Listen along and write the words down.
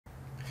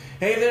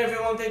Hey there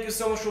everyone, thank you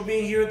so much for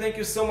being here, thank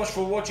you so much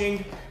for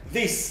watching.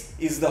 This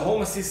is the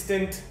Home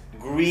Assistant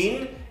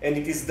Green, and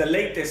it is the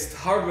latest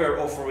hardware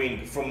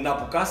offering from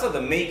Nabu Casa,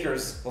 the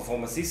makers of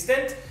Home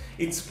Assistant.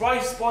 Its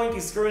price point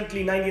is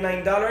currently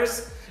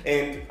 $99,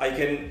 and I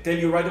can tell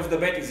you right off the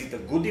bat, is it a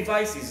good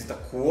device? Is it a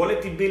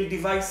quality build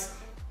device?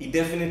 It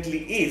definitely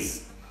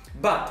is.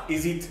 But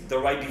is it the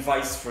right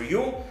device for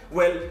you?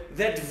 Well,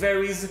 that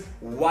varies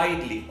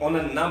widely on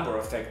a number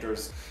of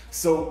factors.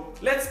 So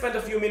let's spend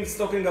a few minutes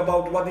talking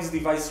about what this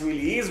device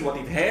really is, what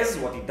it has,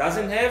 what it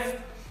doesn't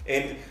have,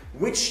 and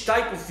which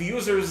type of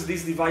users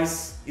this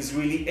device is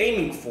really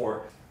aiming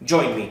for.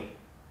 Join me.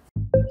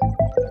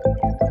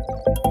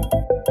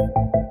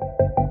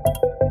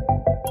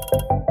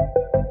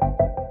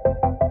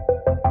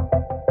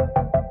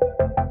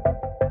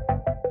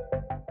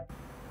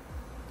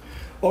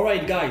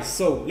 Alright guys,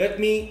 so let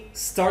me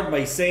start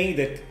by saying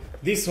that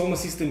this Home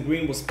Assistant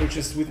Green was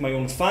purchased with my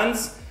own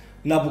funds.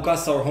 Nabu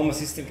Casa or Home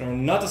Assistant are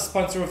not a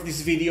sponsor of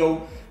this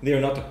video. They are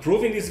not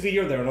approving this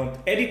video, they are not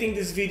editing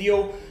this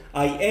video.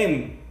 I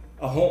am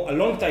a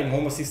long-time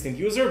Home Assistant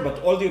user,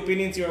 but all the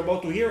opinions you're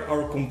about to hear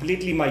are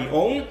completely my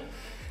own.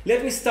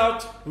 Let me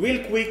start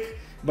real quick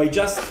by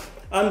just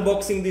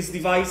unboxing this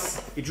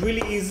device. It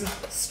really is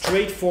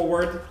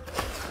straightforward.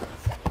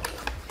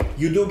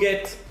 You do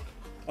get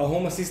a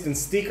Home Assistant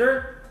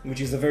sticker, which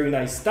is a very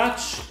nice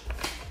touch,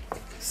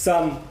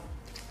 some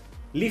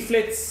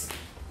leaflets,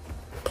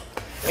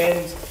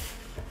 and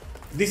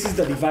this is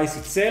the device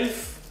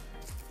itself.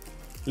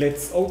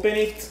 Let's open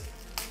it.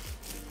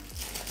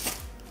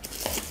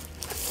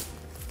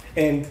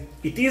 And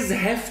it is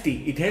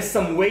hefty, it has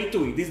some weight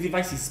to it. This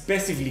device is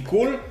passively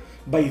cooled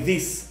by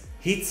this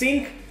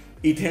heatsink.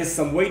 It has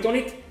some weight on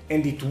it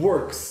and it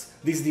works.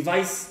 This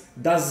device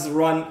does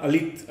run a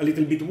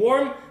little bit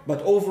warm,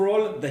 but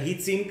overall the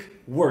heatsink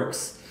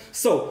works.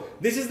 So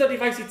this is the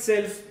device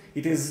itself.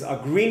 It is a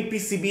green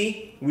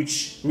PCB,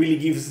 which really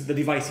gives the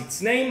device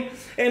its name.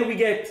 And we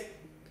get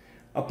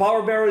a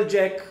power barrel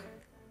jack,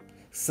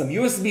 some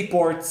USB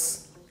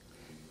ports,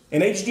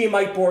 an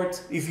HDMI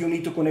port if you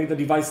need to connect the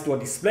device to a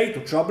display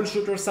to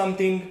troubleshoot or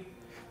something.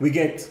 We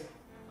get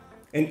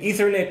an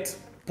Ethernet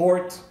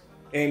port,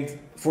 and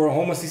for a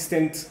Home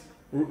Assistant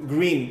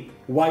Green,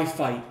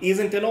 Wi-Fi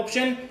isn't an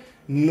option,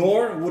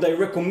 nor would I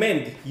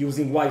recommend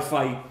using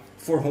Wi-Fi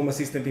for Home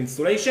Assistant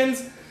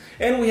installations.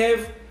 And we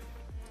have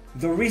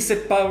the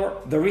reset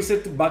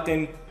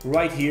button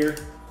right here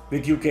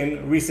that you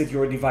can reset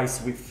your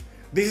device with.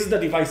 This is the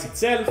device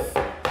itself,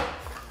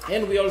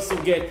 and we also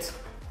get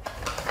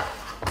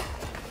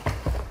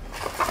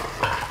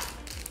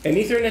an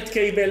Ethernet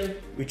cable,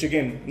 which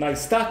again,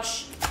 nice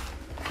touch,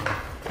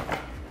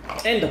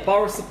 and the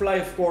power supply,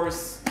 of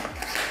course.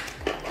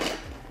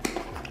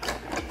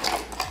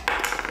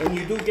 And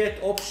you do get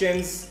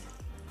options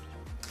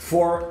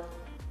for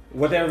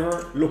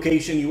whatever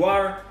location you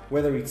are,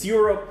 whether it's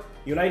Europe,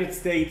 United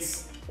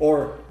States,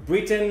 or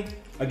Britain.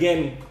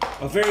 Again,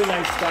 a very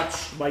nice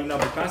touch by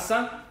Nabu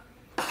Casa.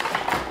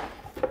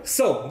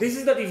 So this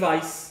is the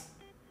device,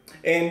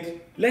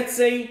 and let's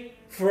say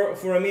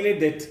for a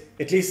minute that,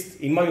 at least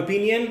in my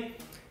opinion,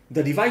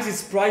 the device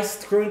is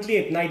priced currently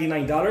at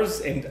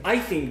 $99, and I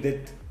think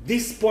that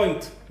this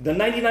point, the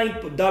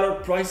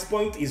 $99 price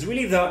point, is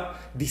really the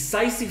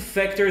decisive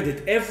factor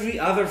that every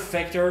other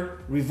factor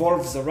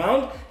revolves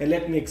around, and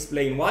let me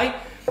explain why.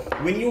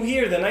 When you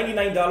hear the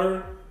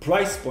 $99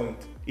 price point,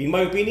 in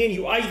my opinion,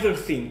 you either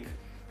think,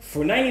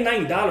 for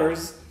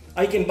 $99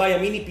 I can buy a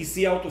mini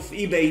PC out of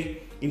eBay,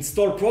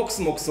 install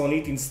Proxmox on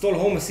it, install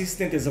Home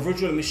Assistant as a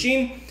virtual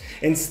machine,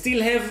 and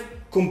still have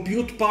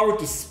compute power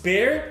to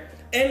spare,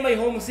 and my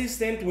Home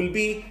Assistant will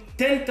be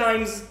 10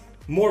 times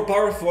more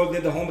powerful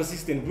than the Home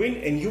Assistant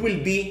Green, and you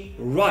will be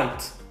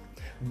right.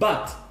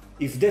 But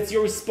if that's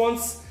your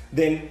response,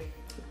 then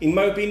in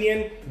my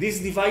opinion, this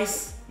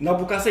device,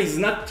 Nabu Casa is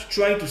not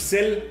trying to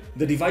sell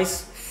the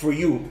device for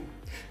you.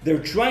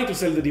 They're trying to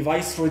sell the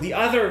device for the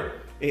other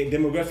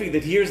demographic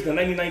that hears the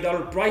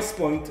 $99 price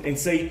point and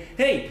say,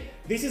 hey,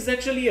 this is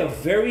actually a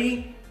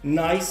very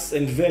nice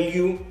and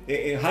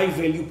high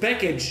value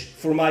package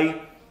for my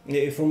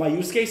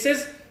use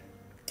cases.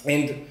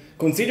 And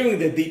considering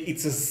that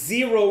it's a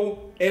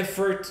zero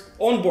effort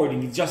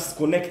onboarding, it's just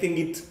connecting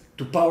it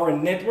to power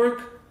and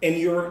network, and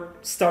you're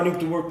starting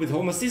to work with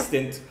Home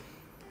Assistant.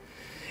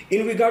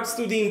 In regards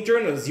to the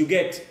internals, you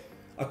get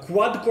a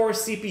quad-core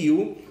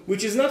CPU,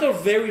 which is not a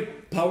very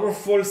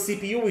powerful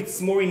CPU,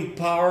 it's more in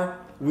par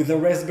with a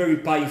Raspberry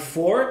Pi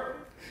 4.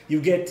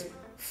 You get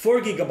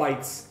 4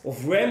 gigabytes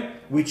of RAM,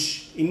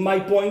 which in my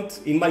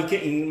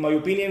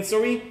opinion,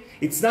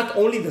 it's not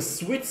only the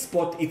sweet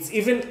spot, it's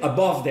even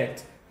above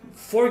that.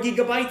 4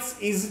 gigabytes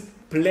is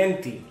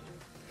plenty.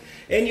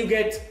 And you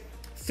get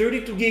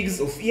 32 gigs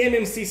of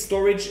eMMC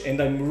storage, and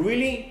I'm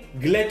really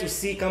glad to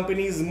see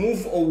companies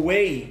move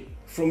away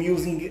from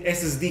using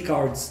SSD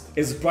cards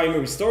as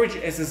primary storage.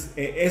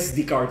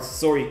 SD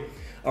cards,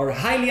 are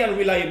highly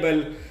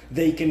unreliable.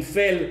 They can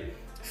fail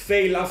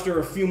after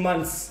a few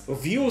months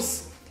of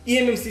use.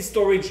 eMMC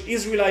storage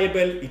is reliable,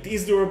 it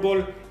is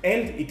durable,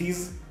 and it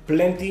is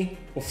plenty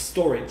of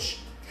storage.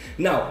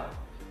 Now,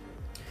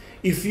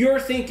 if you're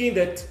thinking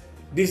that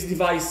this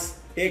device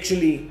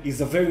actually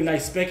is a very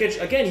nice package,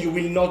 again, you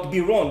will not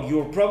be wrong.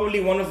 You're probably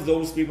one of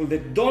those people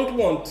that don't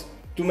want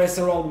to mess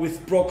around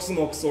with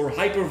Proxmox or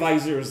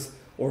hypervisors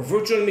or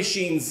virtual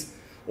machines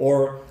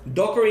or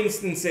Docker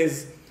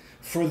instances.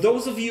 For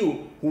those of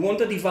you who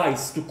want a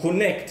device to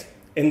connect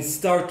and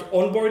start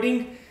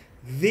onboarding,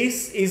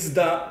 this is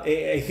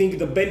I think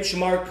the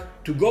benchmark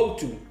to go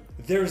to.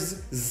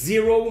 There's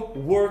zero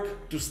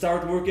work to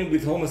start working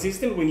with Home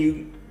Assistant when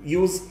you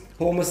use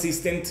Home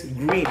Assistant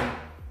Green.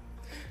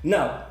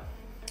 Now,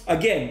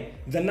 again,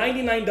 the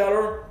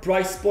 $99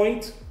 price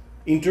point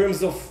in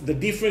terms of the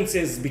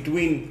differences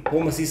between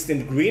Home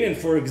Assistant Green and,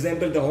 for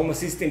example, the Home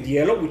Assistant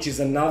Yellow, which is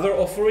another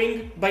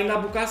offering by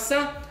Nabu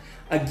Casa.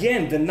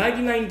 Again, the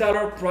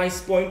 $99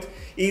 price point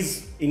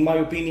is, in my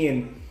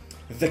opinion,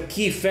 the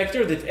key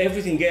factor that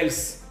everything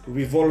else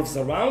revolves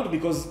around,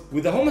 because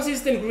with the Home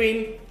Assistant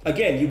Green,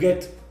 again, you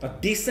get a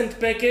decent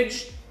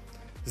package,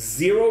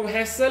 zero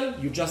hassle,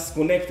 you just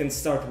connect and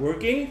start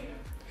working.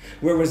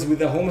 Whereas with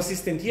the Home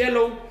Assistant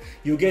Yellow,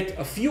 you get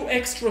a few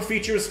extra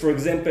features. For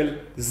example,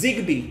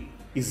 Zigbee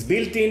is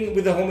built in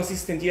with the Home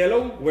Assistant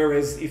Yellow,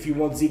 whereas if you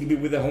want Zigbee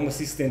with the Home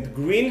Assistant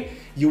Green,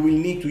 you will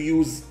need to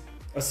use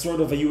a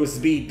sort of a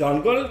USB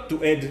dongle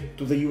to add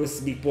to the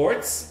USB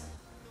ports.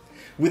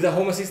 With the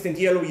Home Assistant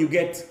Yellow, you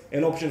get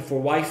an option for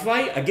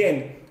Wi-Fi.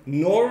 Again,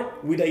 nor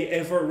would I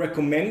ever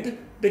recommend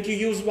that you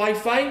use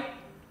Wi-Fi.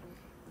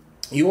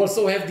 You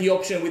also have the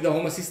option with the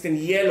Home Assistant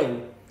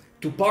Yellow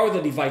to power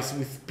the device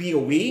with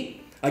PoE.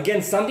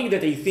 Again, something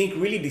that I think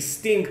really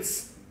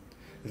distincts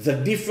the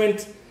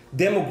different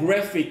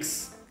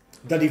demographics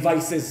the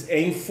devices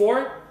aim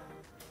for.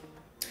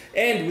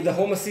 And with the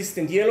Home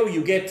Assistant Yellow,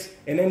 you get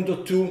an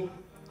M.2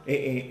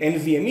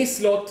 NVMe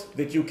slot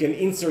that you can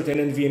insert an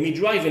NVMe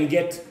drive and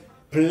get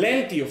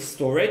plenty of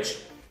storage.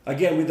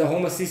 Again, with the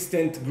Home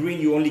Assistant Green,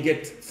 you only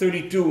get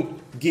 32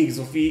 gigs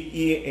of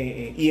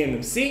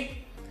eMMC.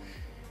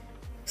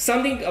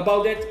 Something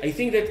about that, I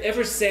think that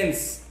ever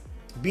since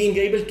being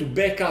able to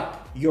back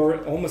up your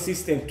Home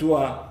Assistant to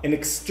an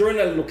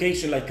external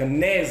location like a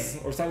NAS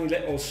or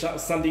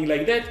something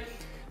like that,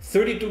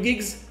 32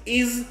 gigs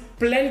is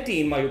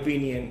plenty in my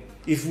opinion.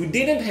 If we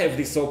didn't have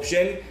this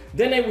option,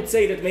 then I would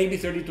say that maybe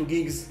 32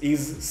 gigs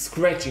is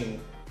scratching.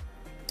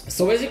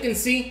 So as you can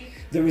see,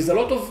 there is a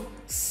lot of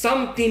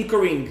some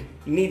tinkering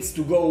needs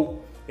to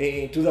go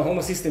to the Home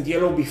Assistant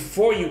Yellow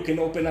before you can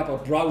open up a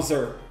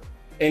browser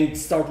and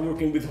start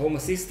working with Home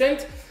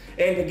Assistant.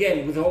 And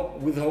again,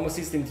 with Home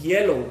Assistant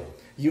Yellow,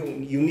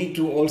 you need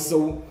to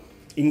also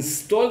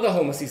install the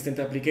Home Assistant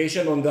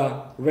application on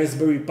the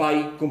Raspberry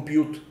Pi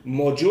compute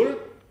module.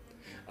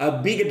 A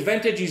big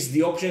advantage is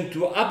the option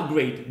to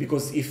upgrade,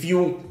 because if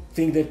you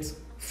think that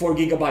 4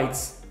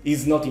 gigabytes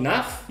is not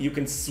enough, you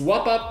can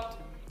swap out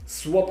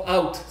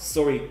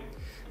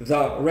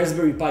the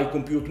Raspberry Pi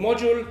compute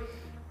module,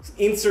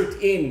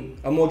 insert in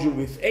a module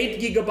with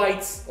 8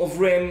 gigabytes of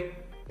RAM,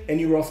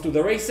 and you're off to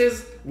the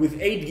races with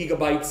 8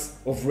 gigabytes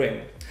of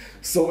RAM.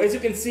 So as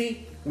you can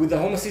see, with the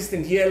Home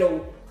Assistant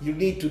Yellow, you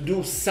need to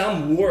do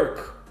some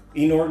work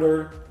in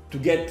order to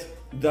get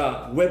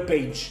the web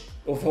page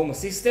of Home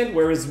Assistant,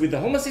 whereas with the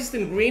Home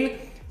Assistant Green,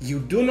 you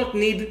do not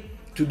need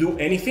to do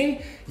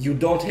anything. You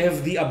don't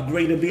have the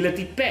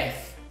upgradability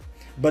path,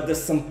 but the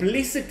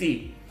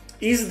simplicity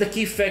is the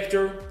key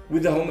factor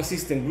with the Home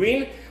Assistant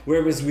Green,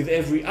 whereas with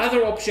every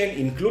other option,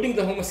 including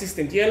the Home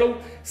Assistant Yellow,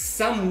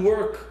 some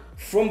work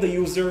from the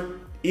user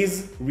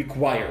is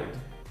required.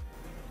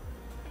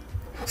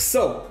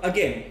 So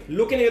again,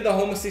 looking at the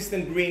Home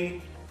Assistant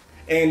Green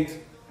and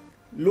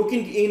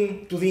looking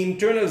into the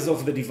internals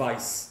of the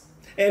device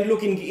and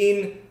looking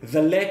in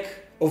the lack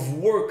of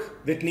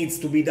work that needs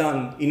to be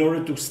done in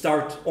order to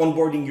start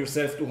onboarding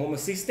yourself to Home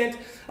Assistant,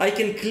 I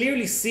can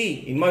clearly see,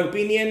 in my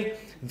opinion,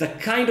 the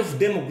kind of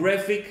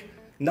demographic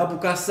Nabu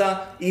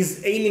Casa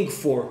is aiming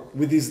for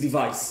with this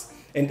device.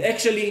 And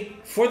actually,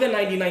 for the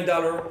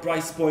 $99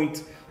 price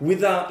point,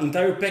 with the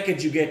entire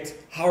package you get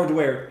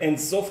hardware and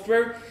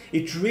software,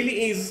 it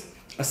really is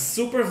a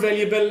super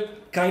valuable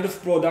kind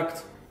of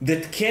product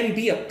that can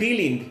be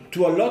appealing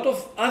to a lot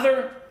of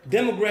other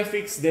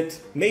demographics that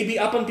maybe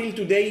up until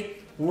today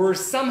were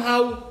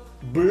somehow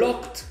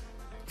blocked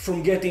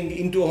from getting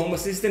into a Home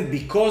Assistant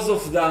because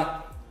of the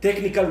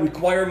technical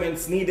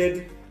requirements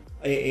needed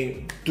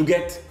to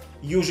get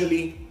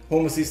usually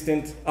Home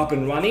Assistant up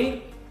and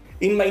running.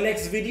 In my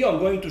next video, I'm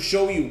going to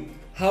show you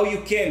how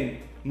you can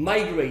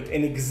migrate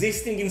an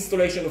existing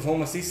installation of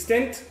Home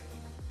Assistant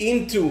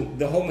into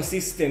the Home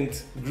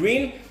Assistant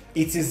Green.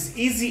 It's as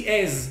easy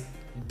as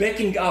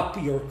backing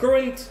up your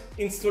current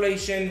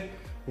installation,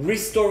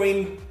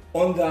 restoring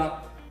on the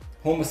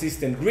Home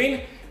Assistant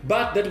Green,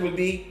 but that will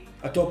be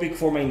a topic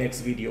for my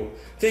next video.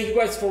 Thank you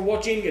guys for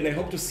watching, and I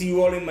hope to see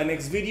you all in my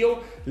next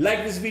video.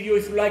 Like this video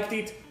if you liked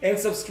it, and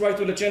subscribe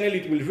to the channel.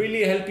 It will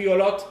really help you a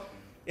lot,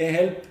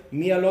 help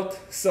me a lot,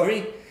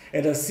 sorry,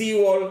 and I'll see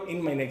you all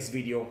in my next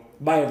video.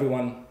 Bye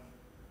everyone.